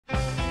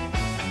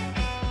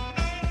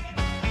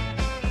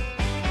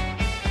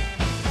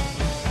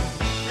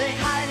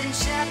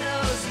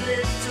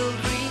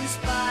little green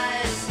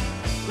spies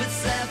with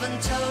 7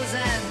 toes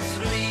and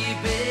 3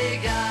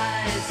 big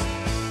eyes.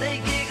 They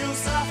giggle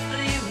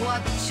softly,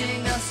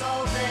 watching us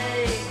all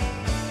day.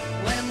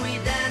 When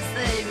we dance,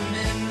 they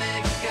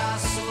mimic our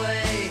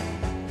sway.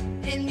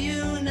 In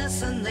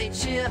unison, they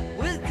cheer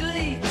with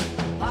glee.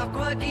 Our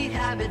quirky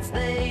habits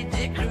they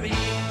decree.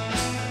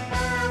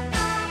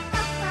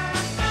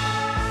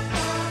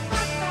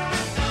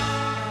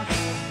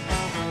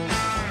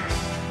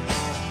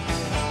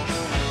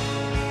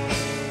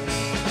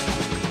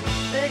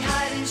 They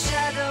hide in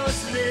shadows,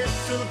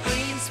 little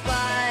green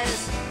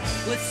spies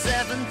with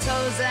 7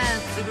 toes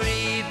and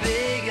 3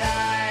 big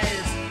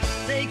eyes.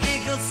 They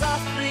giggle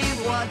softly,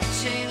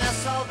 watching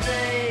us all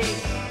day.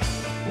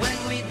 When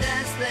we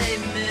dance, they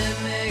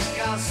mimic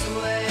our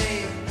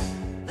sway.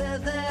 They're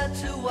there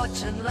to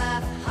watch and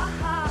laugh, ha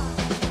ha.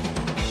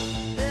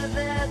 They're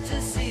there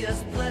to see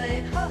us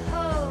play, ho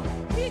ho,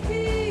 hee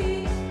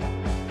hee,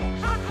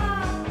 ha ha.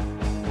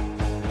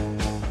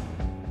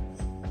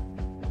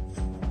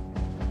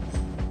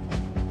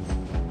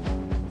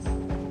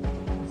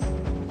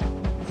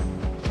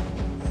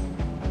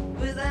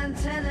 With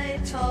antennae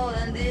tall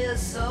and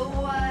ears so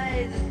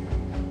wide,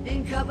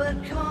 in cupboard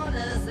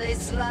corners they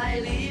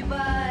slyly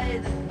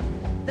bide.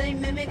 They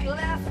mimic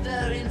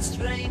laughter in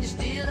strange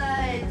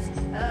delight,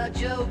 our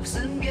jokes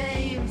and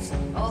games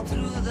all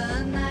through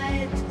the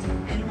night.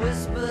 In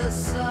whispers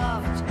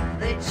soft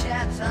they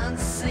chat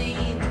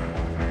unseen,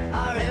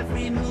 our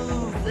every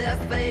move their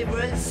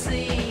favorite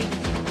scene.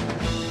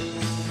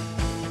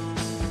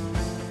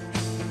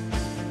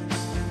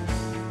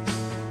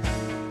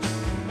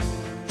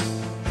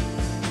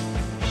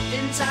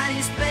 In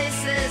tiny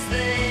spaces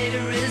they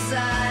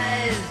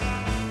reside,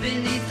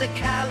 beneath the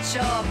couch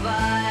or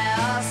by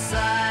our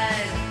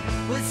side.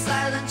 With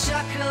silent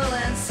chuckle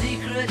and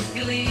secret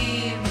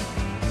gleam,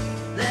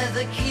 they're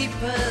the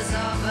keepers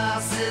of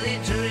our silly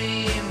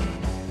dream.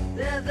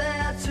 They're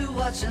there to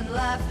watch and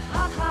laugh,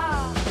 ha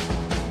ha.